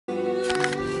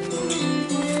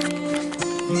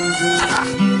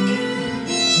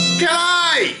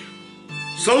G'day!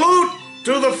 Salute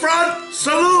to the front,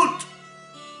 salute!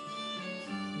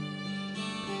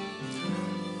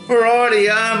 Alrighty,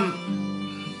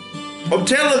 I'm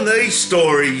telling these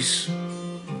stories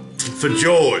for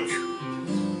George.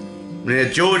 Now,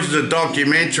 George is a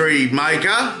documentary maker,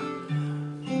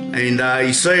 and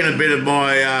he's seen a bit of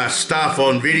my stuff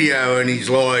on video, and he's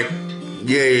like,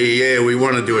 yeah, we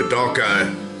want to do a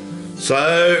doco.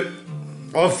 So,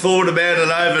 I've thought about it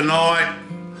overnight,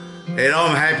 and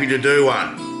I'm happy to do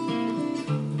one.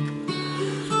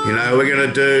 You know, we're going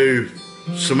to do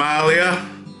Somalia,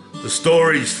 the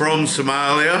stories from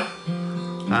Somalia,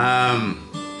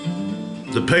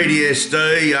 the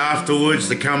PTSD afterwards,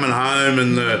 the coming home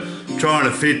and the trying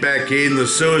to fit back in, the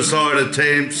suicide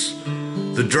attempts,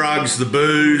 the drugs, the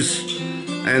booze,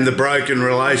 and the broken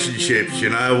relationships. You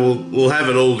know, we'll have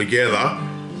it all together.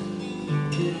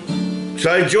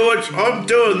 So George, I'm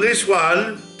doing this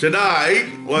one today.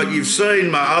 Like you've seen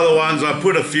my other ones, I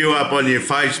put a few up on your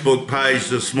Facebook page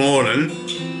this morning.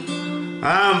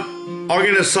 I'm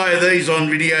going to say these on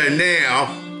video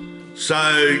now,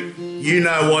 so you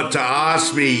know what to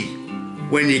ask me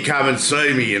when you come and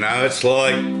see me. You know, it's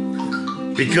like,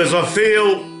 because I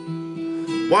feel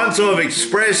once I've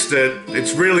expressed it,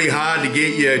 it's really hard to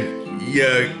get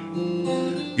your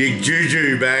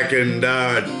juju back and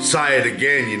say it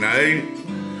again, you know.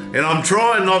 And I'm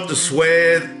trying not to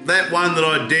swear. That one that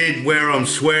I did where I'm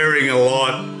swearing a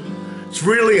lot, it's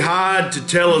really hard to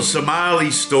tell a Somali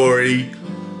story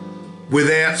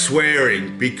without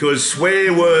swearing, because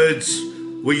swear words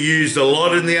were used a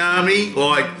lot in the army.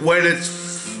 Like when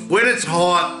it's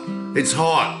hot, it's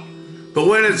hot. But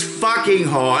when it's fucking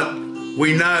hot,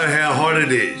 we know how hot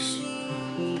it is.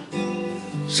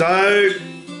 So,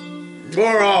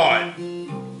 alright.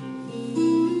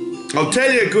 I'll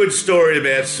tell you a good story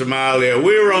about Somalia.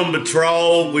 We were on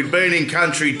patrol. We'd been in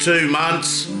country 2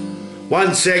 months.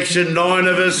 One section, 9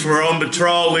 of us were on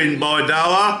patrol in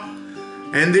Baidoa.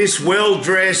 And this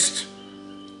well-dressed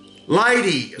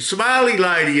lady, a Somali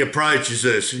lady, approaches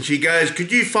us and she goes,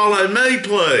 "Could you follow me,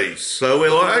 please?" So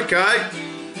we're like, okay.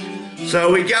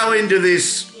 So we go into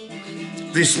this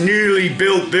newly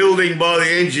built building by the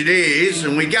engineers,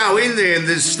 and we go in there and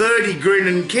there's 30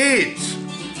 grinning kids.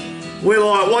 We're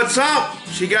like, "What's up?"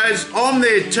 She goes, "I'm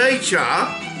their teacher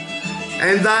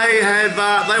and they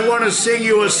want to sing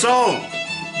you a song.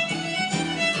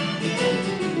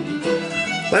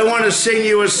 They want to sing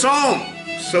you a song."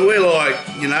 So we're like,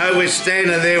 you know, we're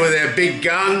standing there with our big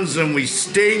guns and we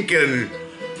stink and,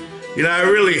 you know,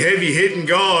 really heavy hitting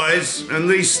guys, and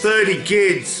these 30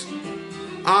 kids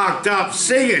arced up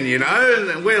singing, you know,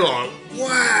 and we're like,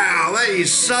 wow, that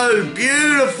is so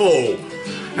beautiful.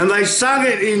 And they sung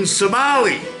it in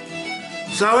Somali.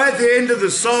 So at the end of the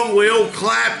song, we all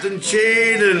clapped and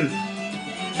cheered, and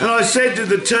I said to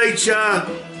the teacher,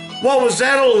 "What was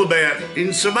that all about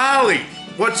in Somali?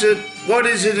 What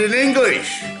is it in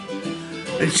English?"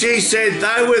 And she said,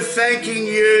 "They were thanking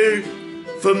you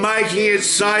for making it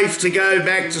safe to go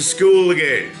back to school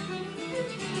again."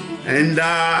 And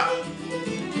I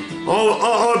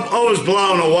was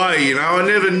blown away, you know. I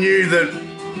never knew that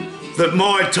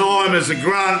my time as a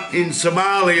grunt in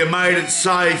Somalia made it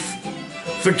safe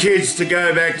for kids to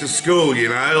go back to school, you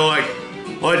know. Like,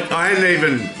 I hadn't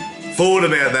even thought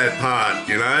about that part,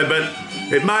 you know, but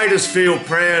it made us feel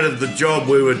proud of the job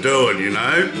we were doing, you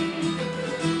know.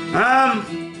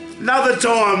 Another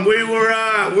time,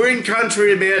 we're in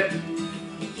country about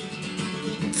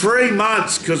 3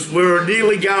 months, because we were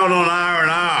nearly going on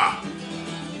R&R.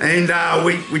 And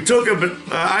we took a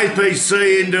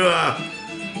APC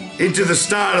into the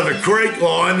start of the creek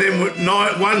line. Then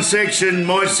one section,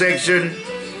 my section,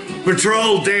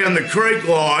 patrolled down the creek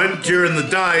line during the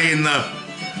day in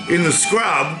the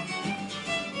scrub.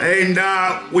 And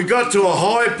we got to a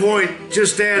high point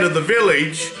just out of the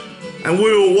village, and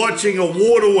we were watching a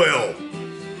water well,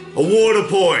 a water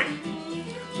point.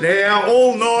 Now,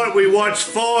 all night we watched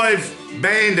 5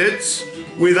 bandits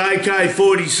with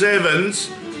AK-47s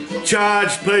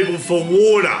charge people for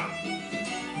water.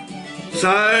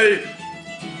 So,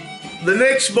 the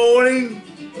next morning,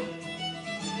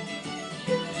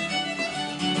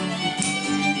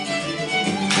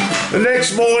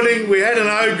 we had an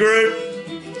O group.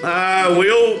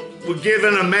 We all were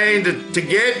given a man to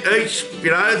get each,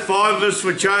 you know, 5 of us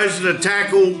were chosen to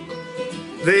tackle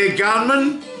their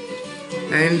gunman.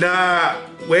 And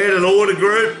we had an order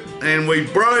group, and we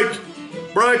broke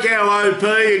our OP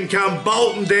and come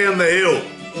bolting down the hill,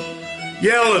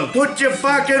 yelling, "Put your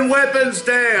fucking weapons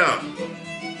down."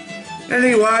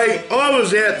 Anyway, I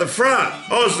was out the front.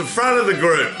 I was the front of the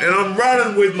group, and I'm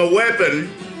running with my weapon,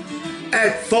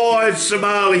 at 5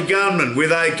 Somali gunmen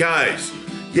with AKs,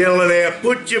 yelling out,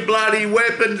 "Put your bloody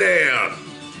weapon down."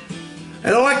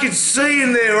 And I could see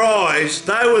in their eyes,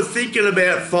 they were thinking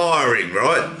about firing,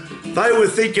 right? They were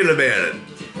thinking about it.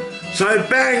 So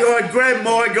bang, I grabbed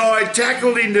my guy,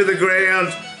 tackled him to the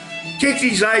ground, kicked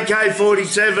his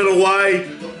AK-47 away,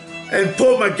 and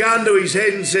put my gun to his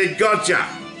head and said, "Gotcha."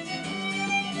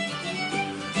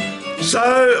 So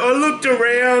I looked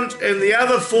around and the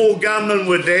other 4 gunmen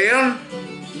were down,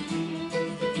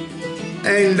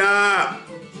 and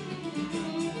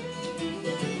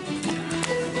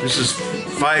this is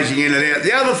phasing in and out.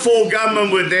 The other 4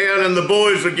 gunmen were down and the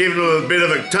boys were giving them a bit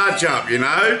of a touch-up, you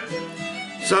know.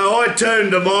 So I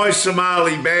turned to my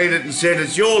Somali bandit and said,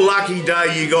 "It's your lucky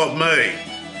day you got me,"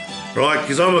 right,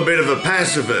 because I'm a bit of a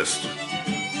pacifist.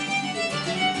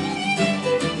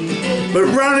 But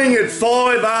running at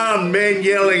 5 armed men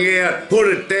yelling out, "Put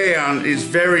it down," is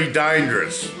very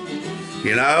dangerous.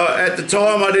 You know, at the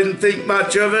time I didn't think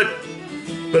much of it,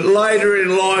 but later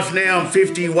in life, now I'm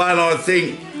 51, I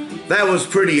think that was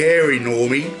pretty hairy,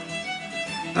 Normie.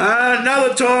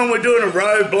 Another time we're doing a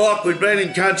roadblock. We'd been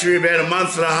in country about a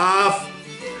month and a half,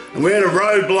 and we had a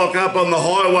roadblock up on the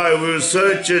highway. We were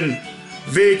searching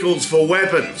vehicles for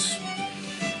weapons.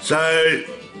 So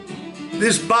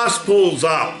this bus pulls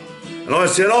up, and I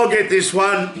said, "I'll get this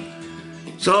one."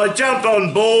 So I jumped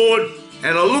on board,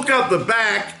 and I look up the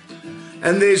back,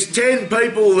 and there's 10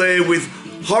 people there with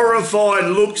horrified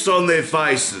looks on their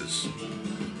faces.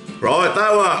 Right,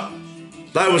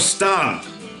 they were stunned.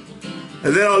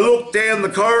 And then I looked down the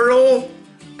corridor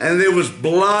and there was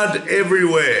blood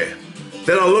everywhere.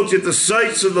 Then I looked at the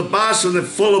seats of the bus and they're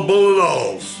full of bullet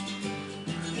holes.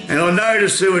 And I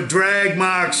noticed there were drag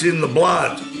marks in the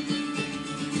blood.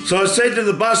 So I said to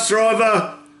the bus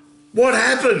driver, "What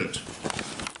happened?"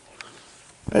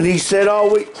 And he said,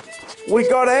 "Oh, we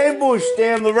got ambushed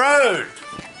down the road.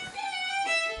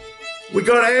 We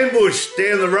got ambushed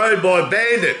down the road by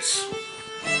bandits."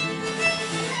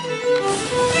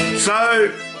 So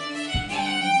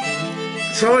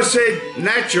I said,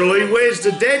 "Naturally, where's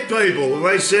the dead people?" And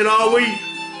they said, "Oh,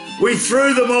 we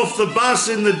threw them off the bus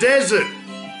in the desert."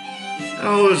 And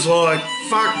I was like,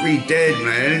 fuck me dead,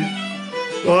 man.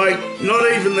 Like,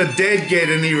 not even the dead get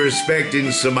any respect in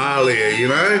Somalia, you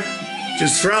know?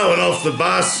 Just thrown off the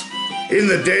bus in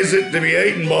the desert to be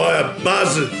eaten by a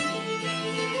buzzard.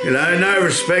 You know, no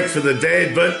respect for the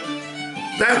dead, but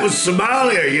that was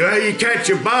Somalia, you know? You catch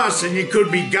a bus and you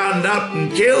could be gunned up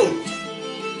and killed.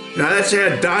 You know, that's how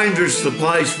dangerous the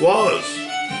place was.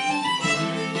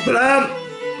 But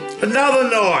another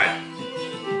night,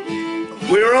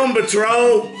 we were on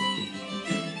patrol,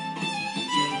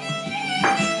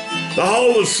 the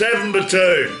whole of 7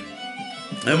 Platoon,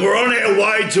 and we're on our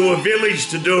way to a village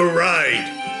to do a raid,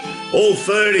 all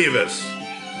 30 of us,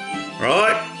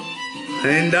 right?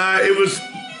 And it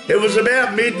was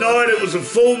about midnight. It was a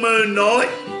full moon night.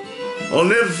 I'll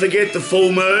never forget the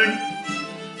full moon.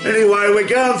 Anyway, we're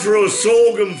going through a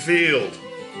sorghum field.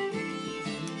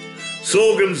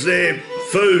 Sorghum's their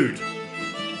food,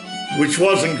 which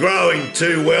wasn't growing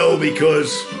too well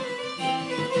because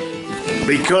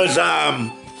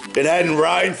it hadn't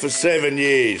rained for 7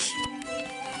 years.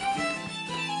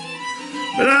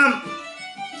 But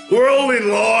we're all in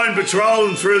line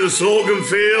patrolling through the sorghum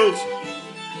fields,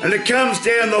 and it comes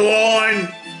down the line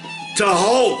to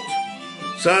halt.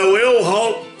 So we all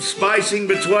halt, spacing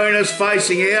between us,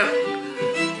 facing out.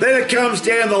 Then it comes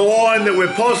down the line that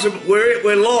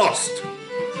we're lost.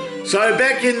 So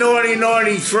back in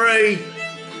 1993,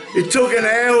 it took an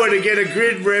hour to get a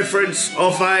grid reference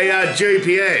off a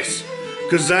GPS,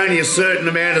 because there's only a certain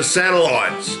amount of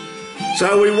satellites.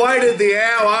 So we waited the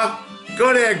hour,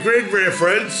 got our grid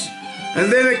reference,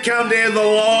 and then it come down the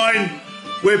line,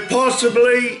 we're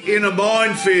possibly in a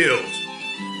minefield.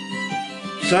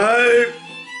 So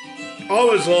I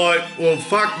was like, well,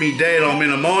 fuck me dead, I'm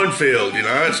in a minefield, you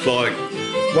know. It's like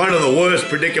one of the worst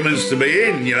predicaments to be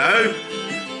in, you know.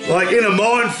 Like in a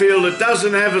minefield, it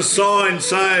doesn't have a sign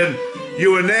saying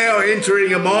you are now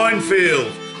entering a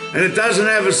minefield. And it doesn't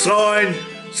have a sign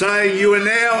saying you are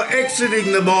now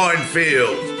exiting the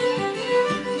minefield.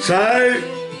 So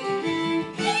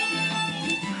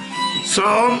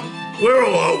we're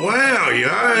all like, wow, you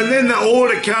know. And then the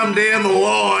order come down the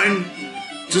line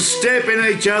to step in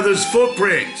each other's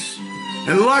footprints.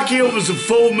 And lucky it was a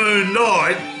full moon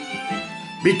night,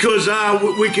 because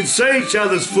we could see each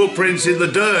other's footprints in the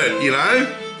dirt, you know.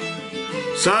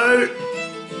 So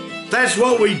that's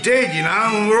what we did, you know,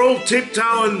 and we're all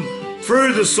tiptoeing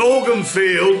through the sorghum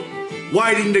field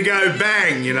waiting to go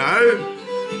bang, you know.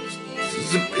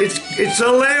 It's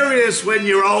hilarious when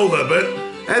you're older, but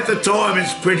at the time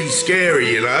it's pretty scary,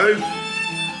 you know.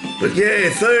 But yeah,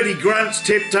 30 grunts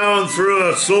tiptoeing through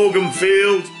a sorghum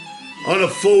field on a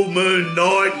full moon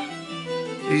night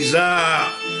is, yeah,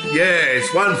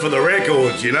 it's one for the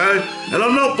records, you know. And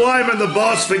I'm not blaming the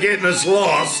boss for getting us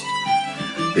lost,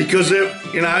 because,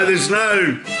 you know,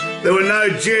 there were no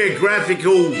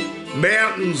geographical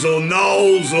mountains or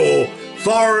knolls or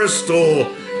forest or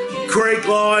creek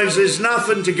lines. There's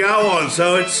nothing to go on,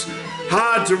 so it's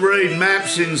hard to read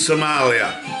maps in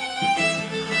Somalia.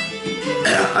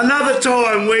 Another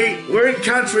time we're in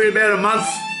country about a month,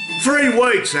 3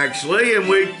 weeks actually, and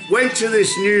we went to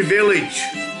this new village,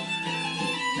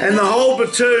 and the whole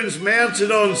platoon's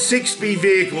mounted on 6B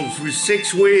vehicles with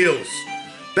 6 wheels,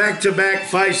 back to back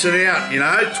facing out, you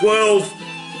know,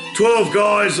 12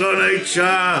 guys on each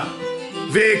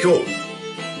vehicle.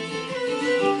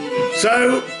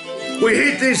 So we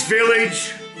hit this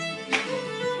village.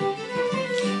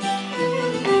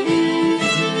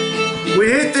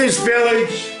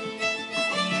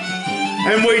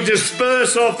 And we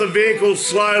disperse off the vehicle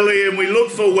slowly, and we look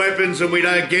for weapons and we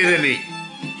don't get any.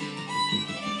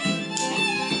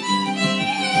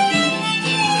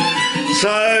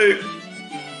 So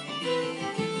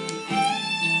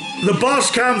the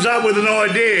boss comes up with an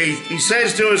idea. He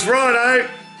says to us, righto,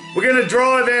 we're going to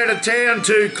drive out of town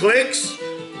 2 clicks,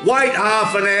 wait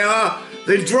half an hour,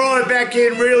 then drive back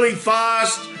in really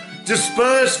fast,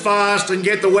 disperse fast and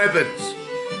get the weapons.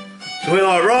 So we're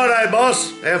like, righto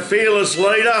boss, our fearless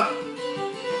leader.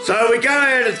 So we go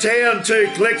out of town 2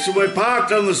 clicks and we're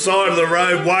parked on the side of the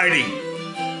road waiting.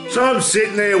 So I'm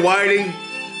sitting there waiting,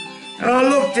 and I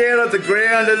look down at the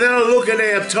ground, and then I look at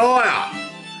our tyre.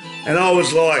 And I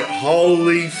was like,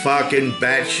 holy fucking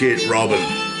batshit Robin.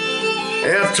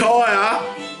 Our tyre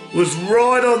was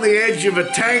right on the edge of a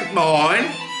tank mine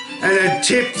and had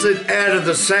tipped it out of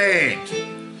the sand.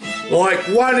 Like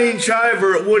 1 inch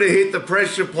over it would have hit the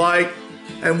pressure plate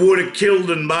and would have killed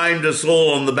and maimed us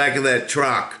all on the back of that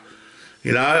truck.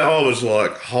 You know, I was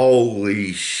like,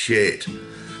 holy shit.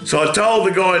 So I told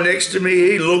the guy next to me,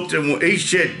 he looked and he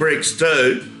shed bricks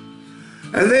too.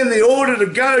 And then the order to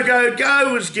go, go,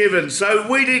 go was given, so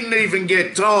we didn't even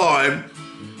get time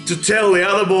to tell the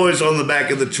other boys on the back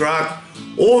of the truck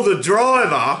or the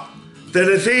driver that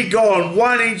if he'd gone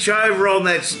 1 inch over on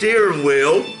that steering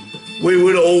wheel, we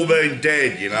would have all been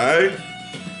dead, you know.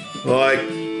 Like,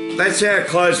 that's how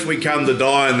close we come to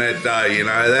dying that day, you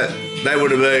know. That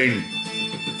would have been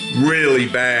really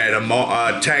bad,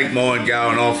 a tank mine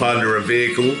going off under a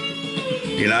vehicle.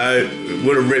 You know, it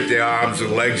would have ripped their arms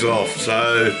and legs off.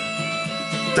 So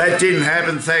that didn't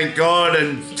happen, thank God.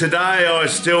 And today I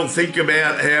still think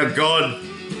about how God,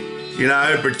 you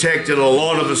know, protected a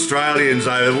lot of Australians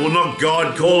over. Well, not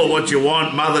God, call it what you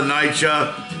want, Mother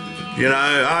Nature, you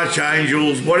know,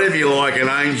 archangels, whatever you like, an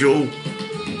angel.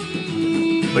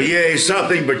 But yeah,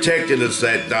 something protected us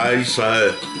that day.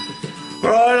 So,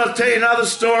 all right, I'll tell you another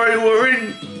story.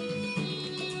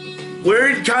 We're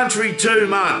in country 2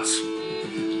 months.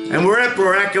 And we're at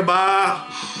Barakaba,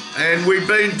 and we've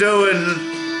been doing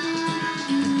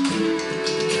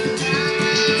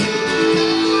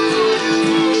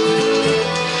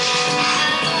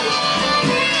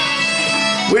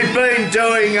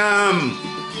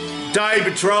day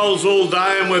patrols all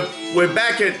day, and we're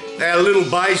back at our little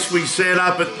base we set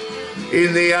up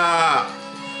in the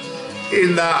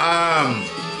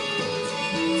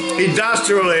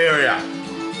industrial area.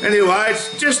 Anyway,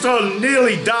 it's just on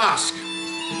nearly dusk.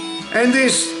 And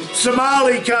this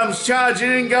Somali comes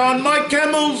charging in going, my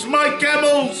camels,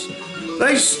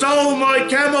 they stole my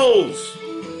camels.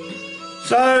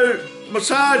 So my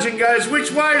sergeant goes,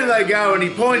 which way do they go? And he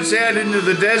points out into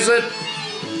the desert,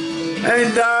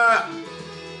 and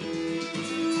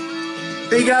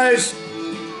he goes,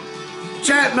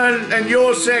 Chapman and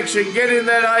your section, get in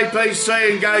that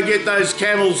APC and go get those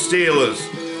camel stealers.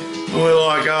 And we're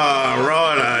like, oh,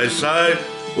 righto. So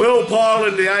we'll pile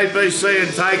into the APC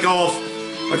and take off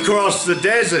across the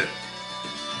desert.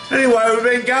 Anyway, we've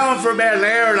been going for about an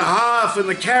hour and a half, and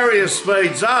the carrier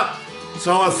speeds up,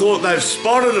 so I thought they've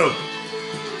spotted them.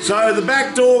 So the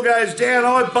back door goes down,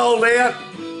 I bolt out,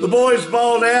 the boys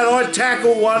bolt out, I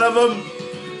tackle one of them,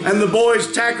 and the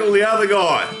boys tackle the other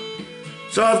guy.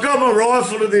 So I've got my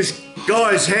rifle to this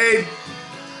guy's head,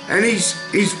 and he's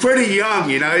pretty young,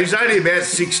 you know, he's only about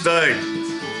 16.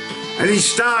 And he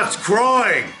starts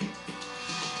crying.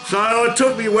 So I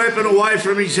took my weapon away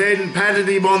from his head and patted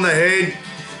him on the head,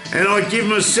 and I give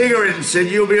him a cigarette and said,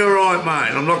 you'll be all right,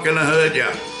 mate, I'm not going to hurt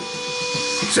you.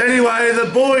 So anyway,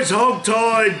 the boys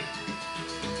hog-tied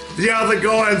the other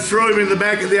guy and threw him in the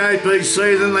back of the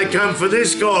APC, then they come for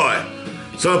this guy.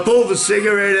 So I pulled the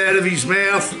cigarette out of his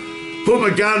mouth, put my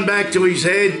gun back to his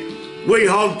head, we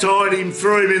hog-tied him,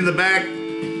 threw him in the back,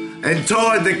 and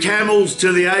tied the camels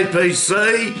to the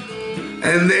APC,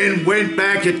 and then went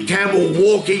back at camel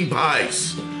walking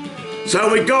pace.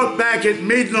 So we got back at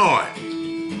midnight.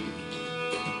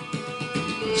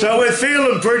 So we're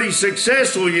feeling pretty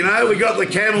successful, you know. We got the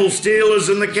camel stealers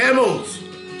and the camels.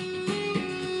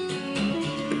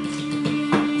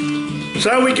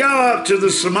 So we go up to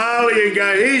the Somali and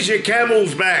go, here's your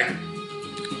camels back.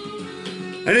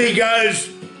 And he goes,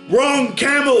 wrong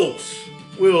camels.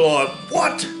 We were like,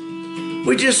 what?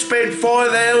 We just spent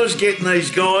 5 hours getting these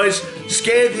guys,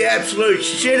 scared the absolute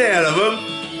shit out of them,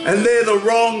 and they're the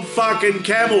wrong fucking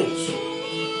camels.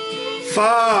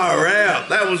 Far out.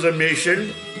 That was a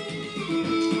mission.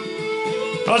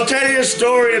 I'll tell you a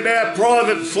story about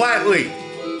Private Flatley.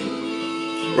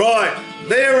 Right,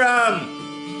 they're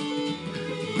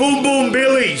Boom Boom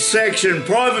Billy's section.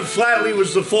 Private Flatley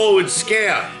was the forward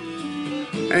scout.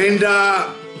 And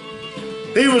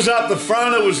he was up the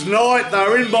front, it was night, they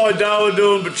were in Baidoa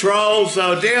doing patrols, they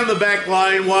were down the back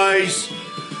laneways,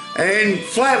 and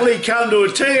Flatley come to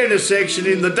a T intersection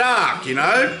in the dark, you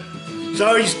know.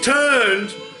 So he's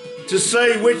turned to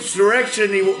see which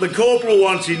direction the corporal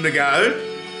wants him to go,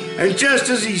 and just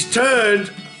as he's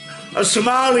turned, a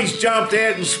Somali's jumped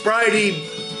out and sprayed him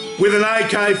with an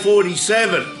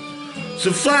AK-47. So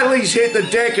Flatley's hit the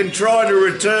deck and tried to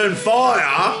return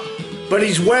fire, but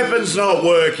his weapon's not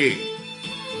working.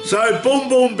 So Boom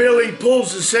Boom Billy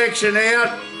pulls the section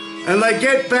out, and they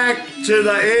get back to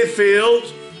the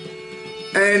airfield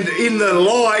and in the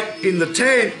light, in the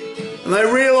tent, and they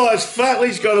realise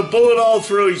Flatley's got a bullet hole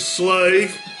through his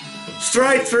sleeve,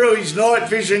 straight through his night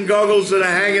vision goggles that are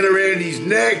hanging around his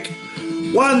neck,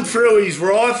 one through his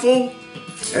rifle,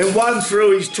 and one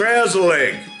through his trouser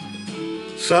leg.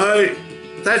 So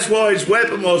that's why his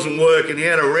weapon wasn't working, he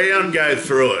had a round go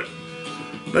through it.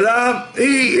 But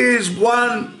he is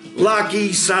one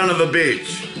lucky son of a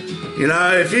bitch. You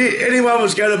know, if anyone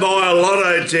was going to buy a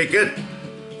lotto ticket,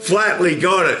 Flatley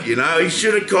got it, you know. He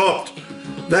should have copped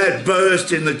that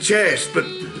burst in the chest, but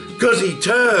because he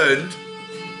turned,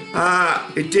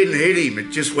 it didn't hit him. It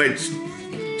just went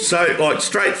so, like,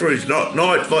 straight through his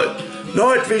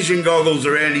night vision goggles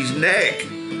around his neck.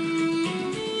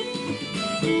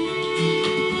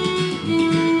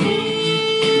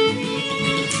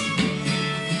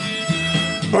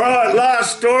 All right,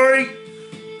 last story.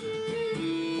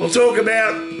 We'll talk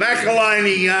about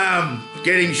McElhaney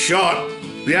getting shot,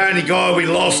 the only guy we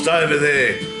lost over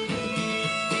there.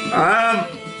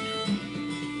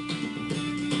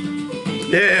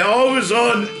 Yeah, I was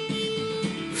on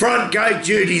front gate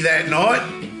duty that night,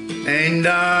 and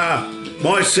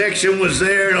my section was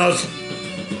there, and I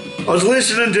was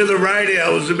listening to the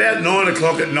radio. It was about 9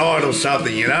 o'clock at night or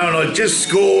something, you know, and I just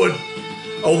scored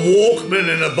a Walkman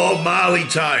and a Bob Marley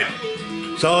tape.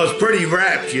 So I was pretty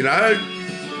wrapped, you know.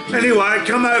 Anyway,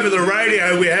 come over the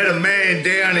radio, we had a man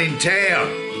down in town.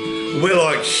 We're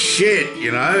like, shit,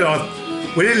 you know.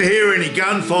 We didn't hear any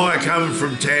gunfire coming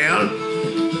from town.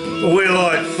 But we're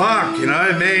like, fuck, you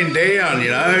know, man down,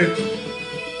 you know.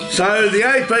 So the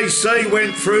APC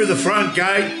went through the front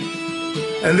gate,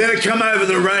 and then it come over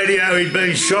the radio, he'd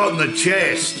been shot in the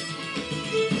chest.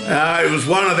 It was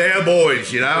one of our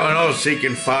boys, you know, and I was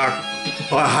thinking, fuck,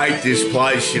 I hate this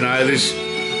place, you know. This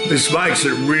makes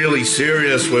it really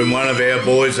serious when one of our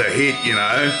boys are hit, you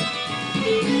know.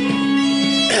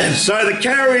 So the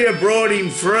carrier brought him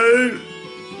through,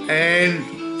 and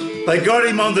they got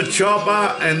him on the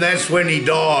chopper, and that's when he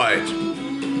died.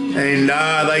 And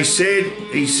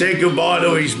he said goodbye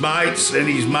to his mates and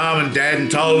his mum and dad, and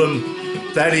told them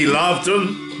that he loved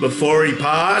them before he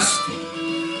passed.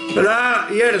 But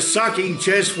he had a sucking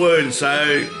chest wound,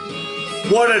 so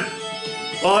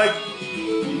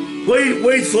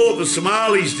we thought the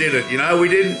Somalis did it, you know, we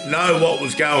didn't know what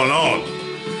was going on.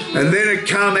 And then it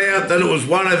come out that it was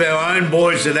one of our own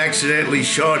boys that accidentally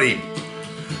shot him.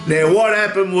 Now what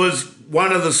happened was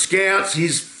one of the scouts,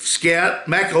 his scout,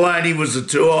 McElhaney was a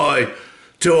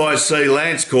 2IC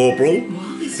Lance Corporal,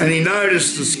 and he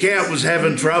noticed the scout was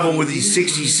having trouble with his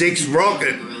 66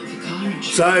 rocket.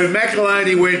 So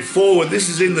McElhaney went forward, this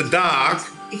is in the dark,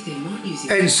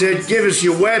 and said, give us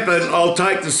your weapon, I'll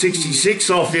take the 66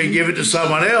 off you and give it to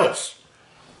someone else.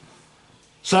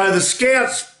 So the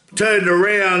scouts turned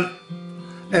around,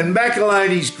 and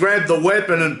McElhaney's grabbed the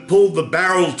weapon and pulled the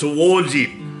barrel towards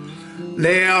him.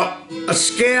 Now, a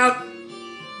scout,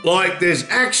 like, there's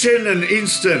action and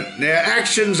instant. Now,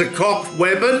 action's a cocked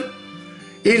weapon,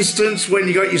 instant's when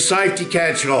you got your safety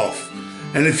catch off.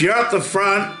 And if you're up the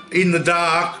front in the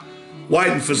dark,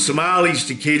 waiting for Somalis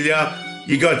to kill you,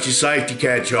 you got your safety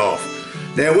catch off.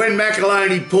 Now, when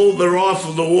McAloney pulled the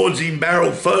rifle towards him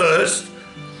barrel first,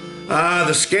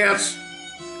 the scout's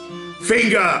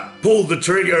finger pulled the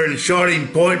trigger and shot him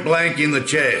point blank in the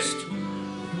chest.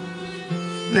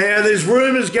 Now, there's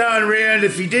rumours going around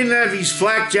if he didn't have his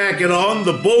flak jacket on,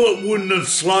 the bullet wouldn't have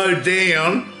slowed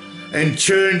down and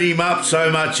churned him up so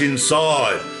much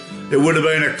inside. It would have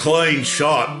been a clean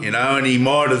shot, you know, and he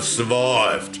might have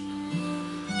survived.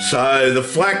 So the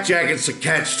flak jackets are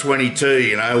catch-22,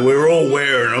 you know, we're all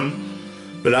wearing them,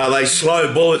 but they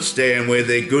slow bullets down where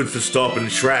they're good for stopping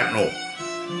shrapnel.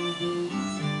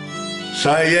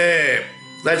 So yeah,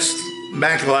 that's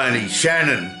McAloney,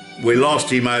 Shannon, we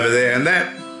lost him over there, and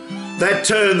that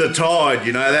turned the tide,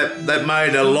 you know, that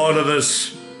made a lot of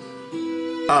us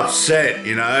upset,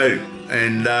 you know,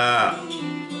 and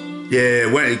yeah,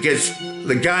 when it gets,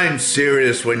 the game's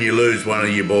serious when you lose one of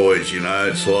your boys, you know,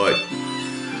 it's like,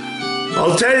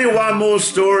 I'll tell you one more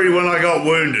story when I got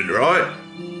wounded, right?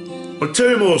 Or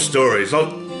two more stories.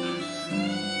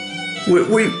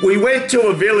 We went to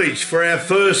a village for our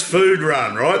first food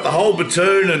run, right? The whole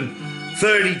platoon and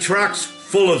 30 trucks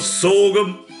full of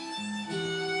sorghum.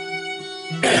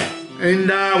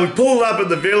 And we pulled up at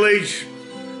the village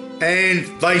and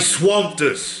they swamped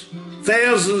us.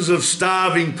 Thousands of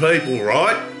starving people,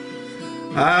 right?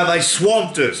 They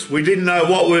swamped us. We didn't know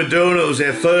what we were doing. It was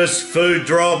our first food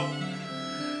drop.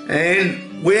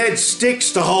 And we had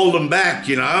sticks to hold them back,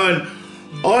 you know, and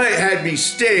I had me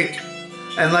stick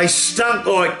and they stunk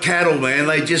like cattle, man.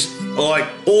 They just, like,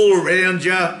 all around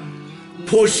you,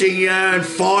 pushing you and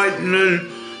fighting and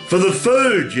for the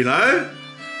food, you know.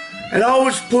 And I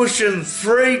was pushing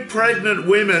 3 pregnant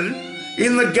women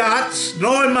in the guts,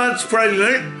 9 months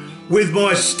pregnant, with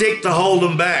my stick to hold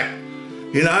them back.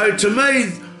 You know, to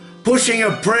me, pushing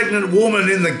a pregnant woman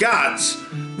in the guts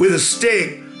with a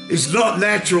stick is not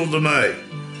natural to me.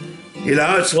 You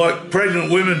know, it's like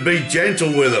pregnant women, be gentle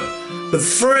with them. But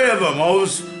 3 of them, I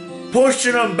was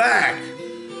pushing them back.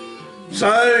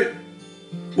 So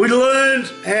we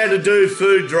learned how to do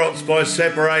food drops by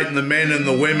separating the men and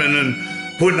the women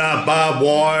and putting up barbed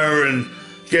wire and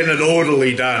getting it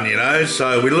orderly done, you know.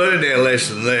 So we learned our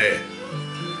lesson there.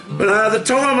 But the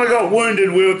time I got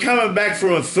wounded, we were coming back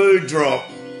from a food drop.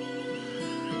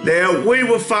 Now, we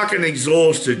were fucking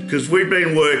exhausted because we'd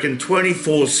been working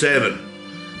 24/7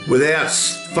 without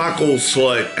fuck all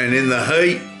sleep and in the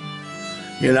heat,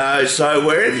 you know, so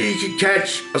wherever you could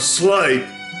catch a sleep,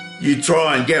 you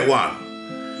try and get one.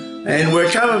 And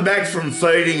we're coming back from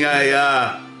feeding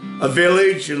a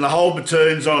village and the whole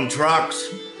platoon's on trucks,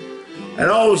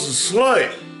 and I was asleep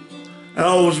and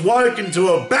I was woken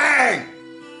to a bang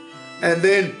and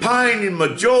then pain in my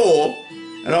jaw,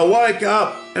 and I wake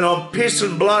up and I'm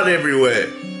pissing blood everywhere.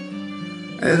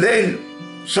 And then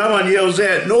someone yells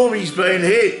out, "Normie's been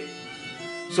hit."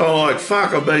 So I'm like,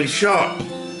 fuck, I've been shot.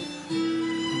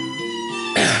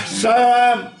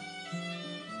 So,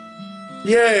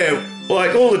 yeah,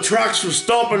 like all the trucks were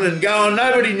stopping and going,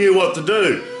 nobody knew what to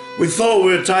do. We thought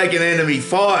we were taking enemy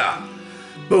fire.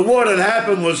 But what had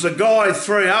happened was the guy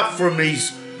threw up from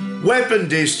his weapon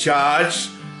discharge.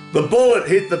 The bullet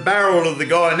hit the barrel of the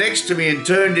guy next to me and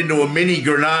turned into a mini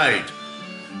grenade.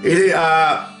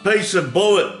 A piece of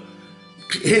bullet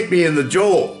hit me in the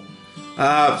jaw.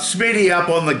 Smitty up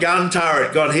on the gun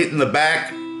turret got hit in the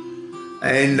back,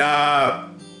 and a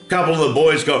couple of the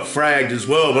boys got fragged as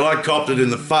well, but I copped it in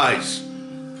the face.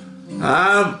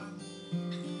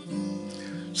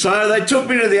 So they took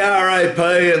me to the RAP,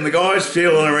 and the guy's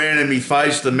feeling around in me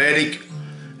face, the medic.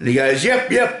 And he goes,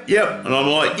 yep. And I'm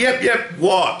like, yep,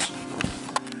 what?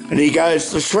 And he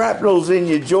goes, the shrapnel's in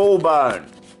your jawbone.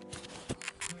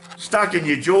 Stuck in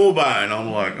your jawbone. I'm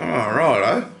like, oh,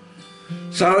 righto.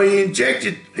 So he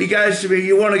injected, he goes to me,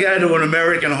 you want to go to an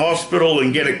American hospital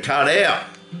and get it cut out?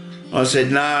 I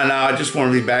said, no, I just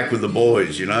want to be back with the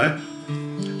boys, you know.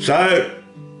 So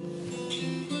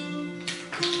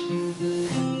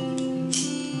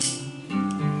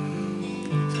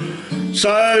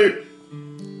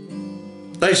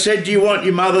they said, do you want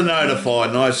your mother notified?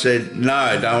 And I said,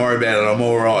 no, don't worry about it, I'm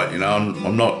all right, you know,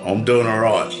 I'm doing all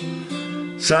right.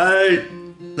 So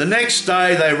the next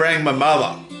day they rang my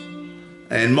mother,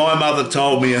 and my mother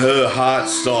told me her heart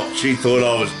stopped. She thought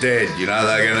I was dead, you know,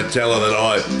 they were going to tell her that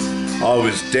I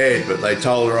was dead, but they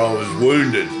told her I was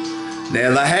wounded.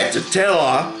 Now they had to tell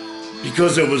her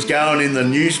because it was going in the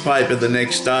newspaper the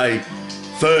next day,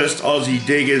 first Aussie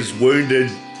diggers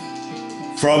wounded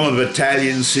from a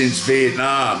battalion since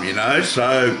Vietnam, you know,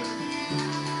 so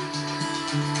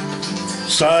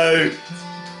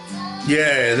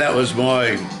yeah, that was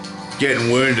my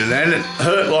getting wounded, and it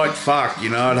hurt like fuck, you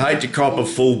know. I'd hate to cop a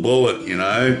full bullet, you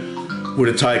know. Would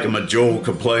have taken my jaw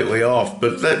completely off.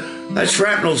 But that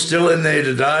shrapnel's still in there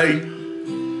today.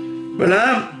 But,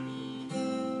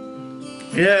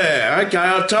 yeah, okay,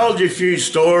 I told you a few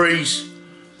stories.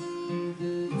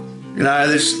 You know,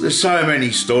 there's so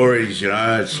many stories, you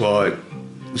know. It's like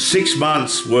 6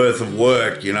 months worth of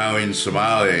work, you know, in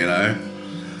Somalia, you know.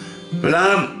 But,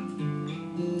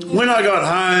 when I got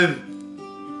home,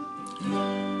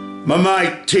 my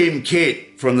mate Tim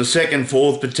Kitt from the 2nd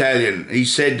 4th Battalion, he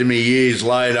said to me years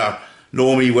later,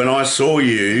 "Normie, when I saw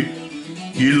you,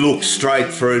 you looked straight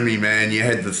through me, man. You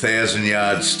had the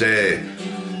 1,000-yard stare."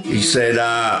 He said,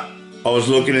 I was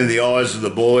looking in the eyes of the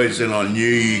boys and I knew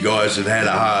you guys had had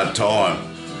a hard time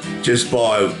just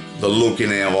by the look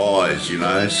in our eyes, you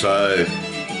know. So,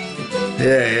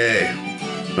 yeah.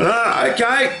 But,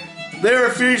 okay, there are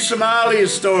a few Somalia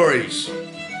stories.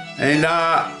 And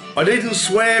I didn't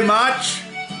swear much,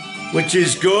 which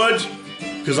is good,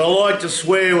 because I like to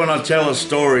swear when I tell a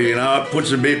story, you know. It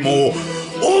puts a bit more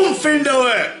oomph into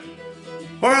it.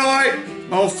 All right,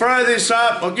 I'll throw this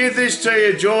up. I'll give this to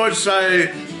you, George, so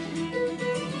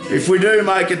if we do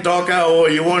make a doco or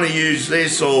you want to use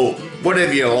this or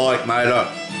whatever you like, mate,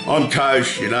 I'm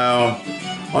kosher, you know.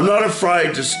 I'm not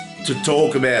afraid to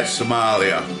talk about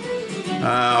Somalia.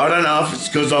 I don't know if it's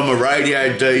because I'm a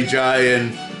radio DJ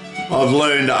and I've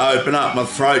learned to open up my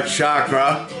throat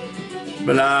chakra,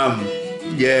 but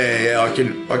yeah,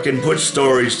 I can put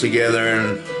stories together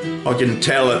and I can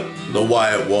tell it the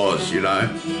way it was, you know.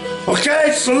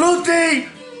 Okay, salute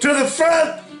to the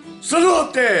front,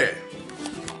 salute.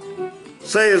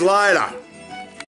 See you later.